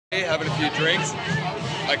Having a few drinks.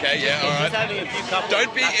 Okay, yeah, all right. Having a few couples.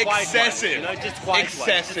 Don't be excessive. Ones, just quiet.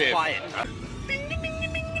 Excessive. Just quiet.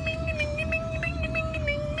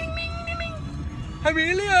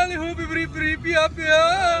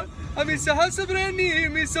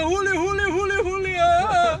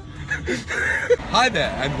 Hi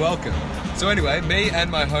there and welcome. So anyway, me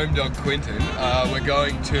and my home dog Quinton, we're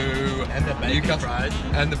going to Newcastle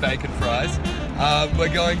and the bacon fries.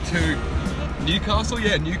 We're going to Newcastle,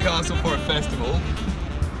 Newcastle for a festival.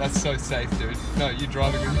 That's so safe, dude. No, you're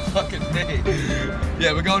driving with fucking me.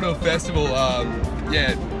 Yeah, we're going to a festival.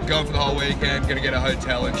 Going for the whole weekend. Gonna get a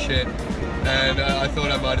hotel and shit. And I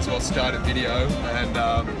thought I might as well start a video and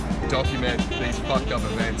document these fucked up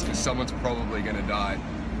events because someone's probably gonna die.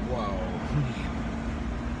 Whoa.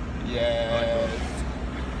 Yeah.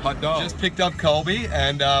 Hot dog. Just picked up Colby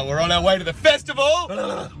and we're on our way to the festival.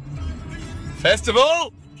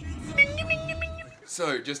 Festival.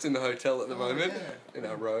 So, just in the hotel at the moment, in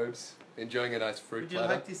our robes, enjoying a nice fruit platter. Would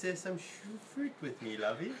you like to share some fruit with me,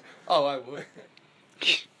 lovey? Oh, I would.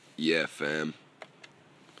 Yeah, fam.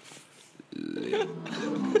 It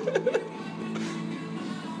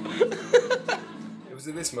was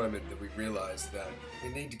at this moment that we realised that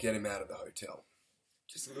we need to get him out of the hotel.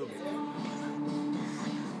 Just a little bit.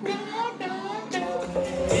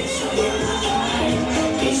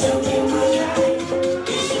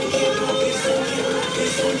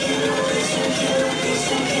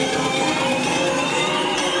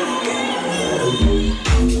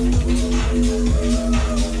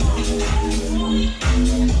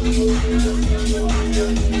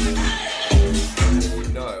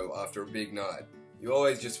 No, after a big night, you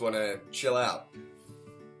always just want to chill out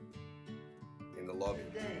in the lobby.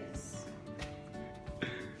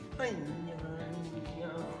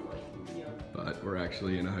 But we're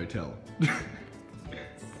actually in a hotel.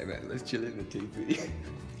 Hey man, let's chill in the TV.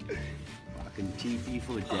 Fucking TV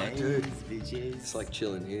for days, dude. bitches. It's like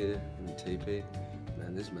chilling here in the TP.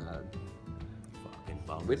 Man, this is mad. Fucking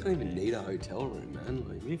bums. We don't even need a hotel room, man.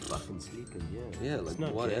 Like, we fucking sleeping, yeah. yeah, like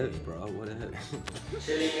whatever, bro, whatever.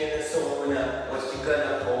 Chilling in the sauna, what's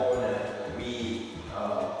gonna corner? We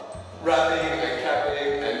rapping and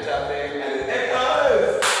capping and tapping and it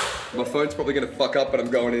echoes! My phone's probably gonna fuck up, but I'm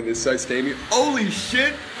going in. It's so steamy. Holy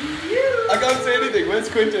shit! I can't see anything. Where's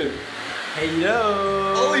Quinton?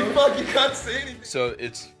 Hello! Holy fuck, you can't see anything. So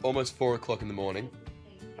it's almost 4 o'clock in the morning,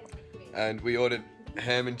 and we ordered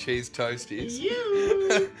ham and cheese toasties.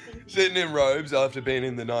 Sitting in robes after being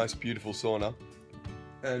in the nice, beautiful sauna,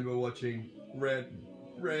 and we're watching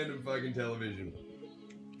random fucking television.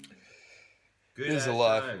 Good This is a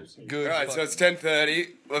life. Good. Alright, so it's 10:30.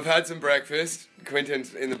 We've had some breakfast.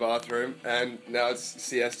 Quinton's in the bathroom, and now it's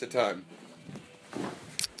siesta time.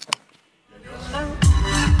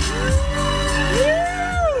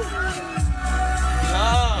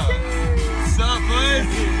 What's up, boys?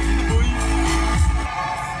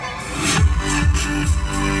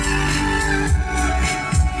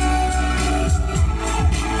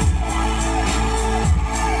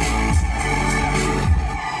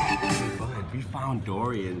 We found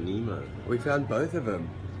Dory and Nemo. We found both of them.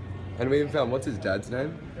 And we even found, what's his dad's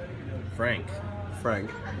name? Frank. Frank.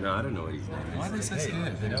 No, I don't know what his name is. Why are they so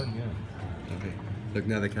scared? They don't know. Okay. Look,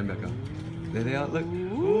 now they came back up. There they are, look.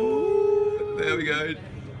 Ooh, there we go.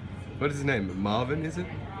 What is his name? Marvin, is it?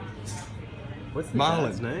 What's the Marlon.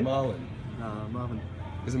 dad's name? Marlon. Marvin.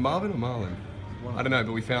 Is it Marvin or Marlon? I don't know,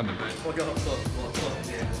 but we found him.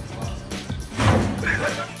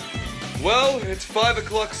 Well, it's 5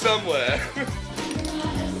 o'clock somewhere.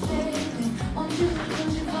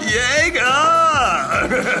 Jaeger!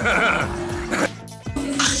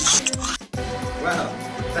 Well,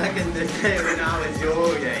 back in the day when I was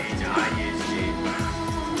your age, I used to.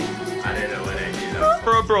 I don't know what I did.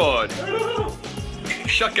 For abroad.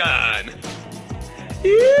 Shotgun.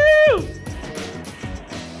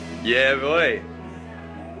 Yeah, boy.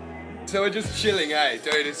 So we're just chilling, eh?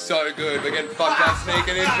 Dude, it's so good. We're getting fucked up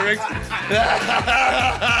sneaking in drinks.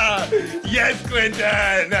 Yes,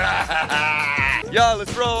 Quinton! Yeah,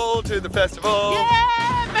 let's roll to the festival.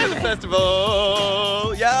 Yeah, baby. To the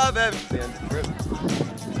festival. Yeah, baby.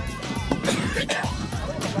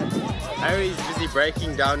 Harry's busy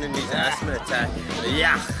breaking down in his asthma attack.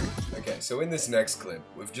 Yeah. Okay, so in this next clip,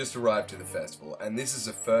 we've just arrived to the festival, and this is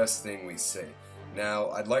the first thing we see. Now,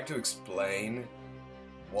 I'd like to explain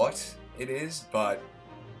what it is, but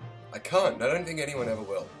I can't. I don't think anyone ever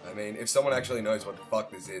will. I mean, if someone actually knows what the fuck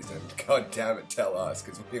this is, then god damn it, tell us,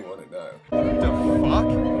 because we want to know. What the fuck?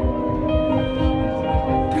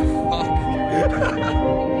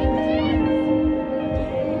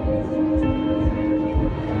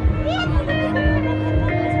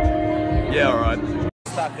 Yeah, alright.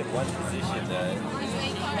 Stuck in one position though.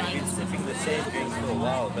 I've been sipping the same drink for a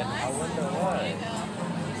while, but I wonder why.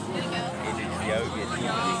 It is yogurt.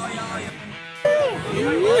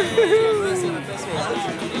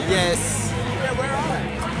 Yes.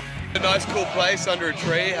 A nice cool place under a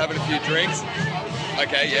tree, having a few drinks.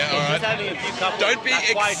 Okay, yeah, alright. Don't be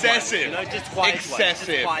excessive. You know, just quiet.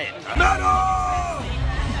 Excessive. Just quiet.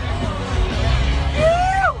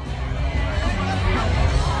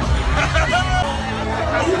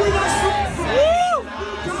 Are you with us? Woo!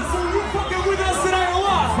 Newcastle, you fucking with us today or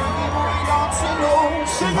what?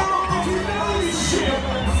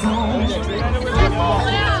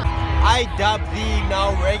 I dub thee now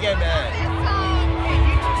reggae man.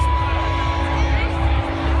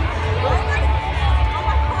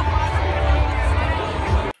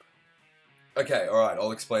 Okay, alright,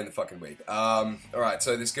 I'll explain the fucking wig. Alright,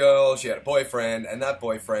 so this girl, she had a boyfriend, and that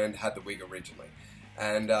boyfriend had the wig originally.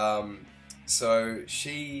 And, so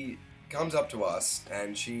she comes up to us,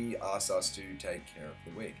 and she asks us to take care of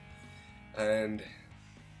the wig. And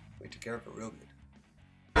we took care of it real good.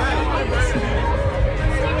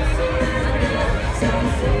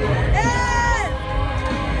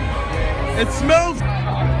 It smells!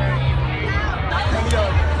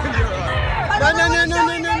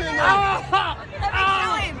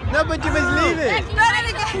 No, but you must leave it.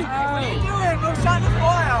 I'm starting the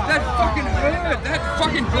fire. That fucking hurt. That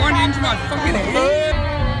fucking blinded into my fucking head.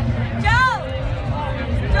 Joe!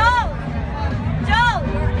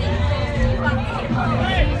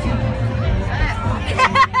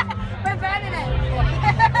 We're burning it.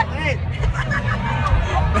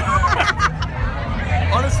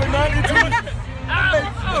 Honestly, man, it's good.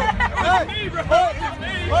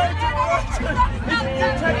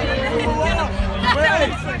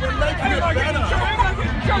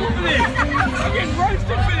 I'm getting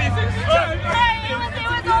roasted for this. This is so Hey, it was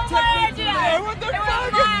all words, you know. What the It was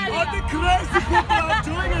fuck? mad. Oh, the crazy people are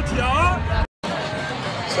doing it, y'all.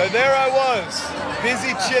 So there I was,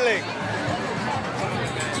 busy chilling.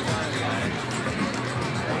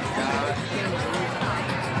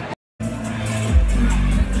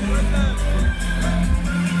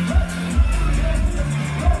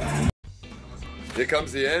 Here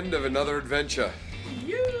comes the end of another adventure.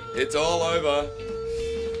 It's all over.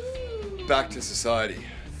 Back to society.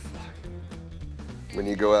 When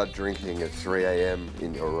you go out drinking at 3 AM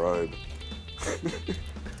in your robe,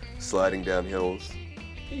 sliding down hills.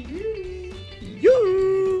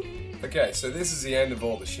 Okay, so this is the end of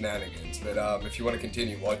all the shenanigans, but if you want to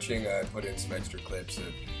continue watching, I put in some extra clips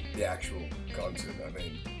of the actual concert. I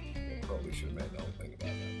mean, I probably should have made the whole thing about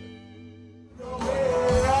that.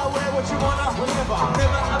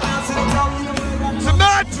 It's a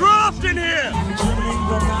mad draft in here!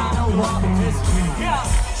 Yeah,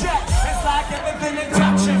 check. It's like everything it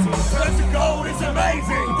touches. But the gold is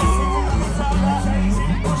amazing.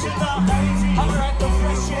 I'm like the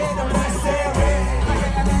fresh air, the best air.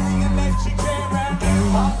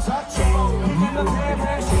 Untouchable, you never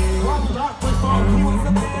perish. One rock was born, he was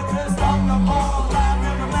the biggest on the wall. Alive,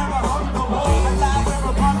 never on the wall. Alive,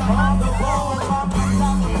 never on the wall.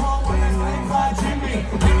 On the wall, when his name's like Jimmy.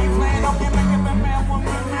 Any plan, don't get me, man, one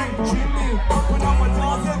man, Jimmy. When I'm with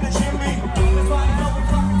dogs in the chimney. That's why I know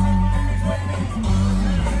we're fucking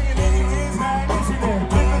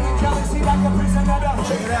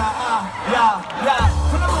check it out, yeah.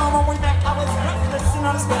 From the moment we met, I was reckless and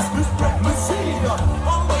on a specialist machine.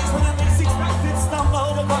 Always when I least expected,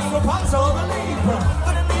 stumbled across the parts of the leap.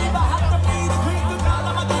 Couldn't leave, I had to be the queen, the god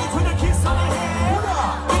of my days with a kiss on the head.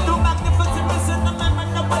 With no magnificence in the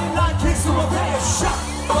memory, nobody like kiss to a pair shot.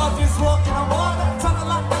 But this walking on water, trying to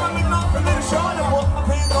lock them, I'm enough a little shorter. Walk my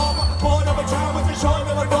pants over, board of a child with the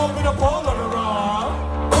shoulder, I go with a pole on the rock.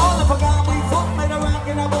 All I forgot, we fought, made a rock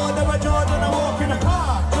in a board of a George and I walk in a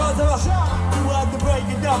car. Jaws of a shot, you had to break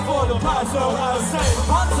it down for the pie, so I say,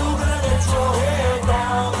 I'm too gonna let your hair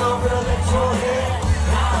down, I'm gonna let your hair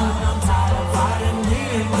down. I'm tired of fighting, we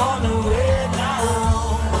ain't gonna win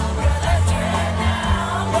now. I'm gonna let your hair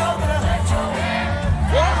down, I'm gonna let your hair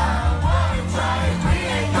down. One time, we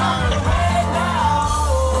ain't gonna win now.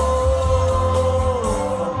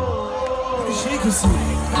 She could see,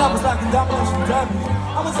 I was like a domination dummy.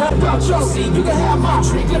 I was happy about your seat, you can have my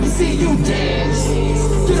drink, let me see you dance.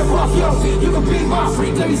 Get up off your feet, you can be my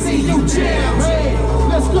freak, let me see you jam. Hey,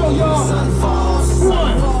 let's go, y'all. Sun falls,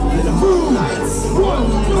 one, in the moonlight. 1,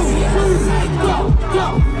 2, 3, go,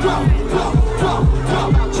 go, go, go, go, go,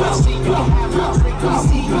 just go, go, go,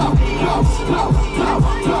 go, go, go,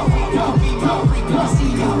 go, go, go, go,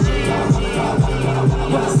 see you jam.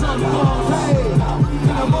 When the sun falls, hey, in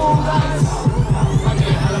the moonlight. I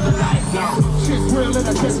get hell of a life, yo. Shit's real in the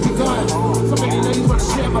I just begun. So many ladies wanna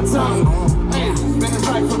share my tongue. Hey, man, it's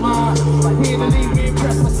right for mine. He ain't leave me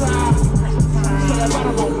press my time. So that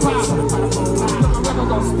bottle gon' pop. So my rhythm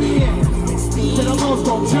gon' spin. Till the most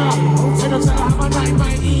gon' jump.